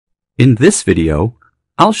In this video,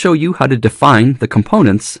 I'll show you how to define the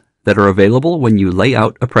components that are available when you lay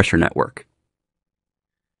out a pressure network.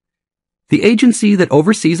 The agency that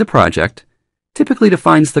oversees a project typically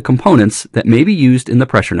defines the components that may be used in the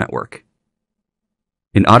pressure network.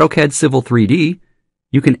 In AutoCAD Civil 3D,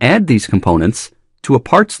 you can add these components to a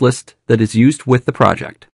parts list that is used with the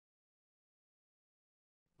project.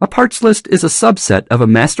 A parts list is a subset of a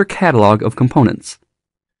master catalog of components.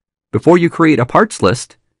 Before you create a parts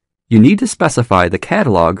list, you need to specify the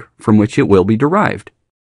catalog from which it will be derived.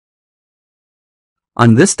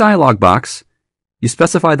 On this dialog box, you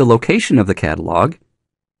specify the location of the catalog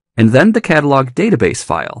and then the catalog database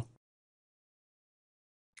file.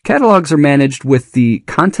 Catalogs are managed with the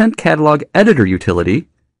Content Catalog Editor utility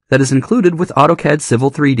that is included with AutoCAD Civil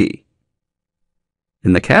 3D.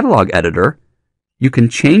 In the catalog editor, you can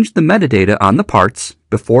change the metadata on the parts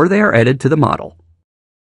before they are added to the model.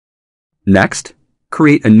 Next,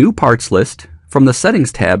 create a new parts list from the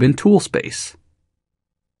Settings tab in Toolspace.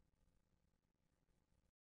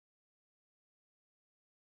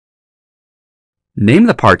 Name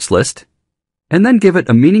the parts list and then give it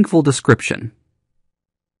a meaningful description.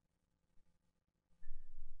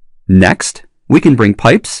 Next, we can bring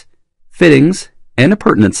pipes, fittings, and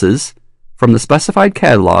appurtenances from the specified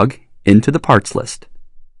catalog into the parts list.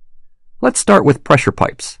 Let's start with pressure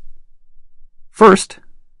pipes. First,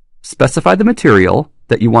 specify the material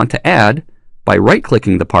that you want to add by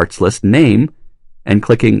right-clicking the parts list name and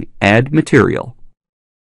clicking Add Material.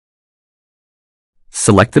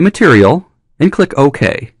 Select the material and click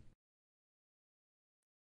OK.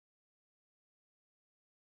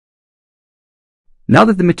 Now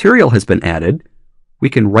that the material has been added, we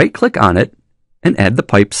can right-click on it and add the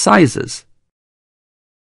pipe sizes.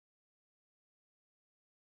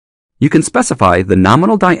 You can specify the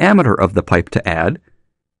nominal diameter of the pipe to add,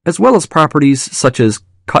 as well as properties such as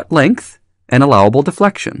cut length and allowable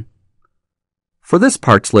deflection. For this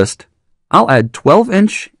parts list, I'll add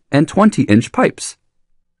 12-inch and 20-inch pipes.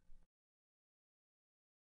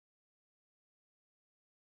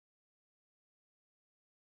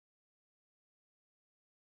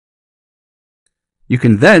 You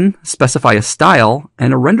can then specify a style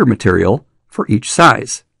and a render material for each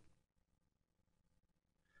size.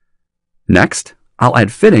 Next, I'll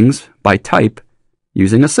add fittings by type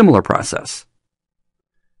using a similar process.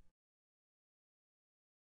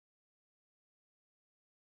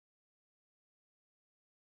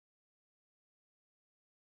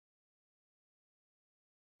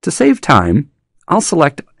 To save time, I'll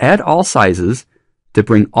select Add All Sizes to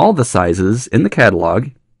bring all the sizes in the catalog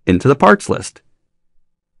into the parts list.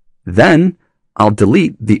 Then, I'll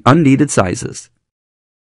delete the unneeded sizes.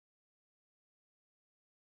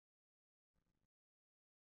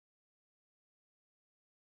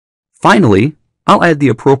 Finally, I'll add the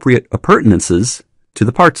appropriate appurtenances to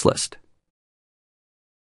the parts list.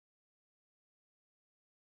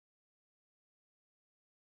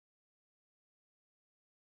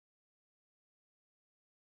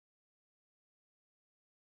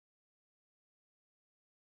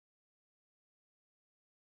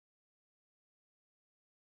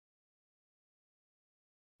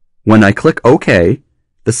 When I click OK,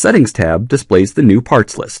 the Settings tab displays the new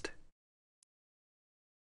parts list.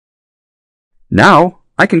 Now,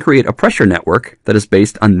 I can create a pressure network that is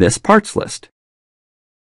based on this parts list.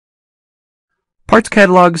 Parts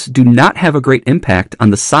catalogs do not have a great impact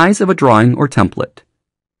on the size of a drawing or template.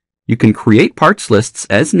 You can create parts lists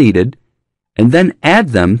as needed and then add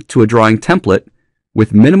them to a drawing template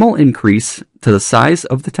with minimal increase to the size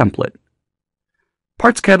of the template.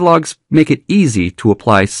 Parts catalogs make it easy to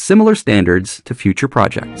apply similar standards to future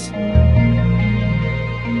projects.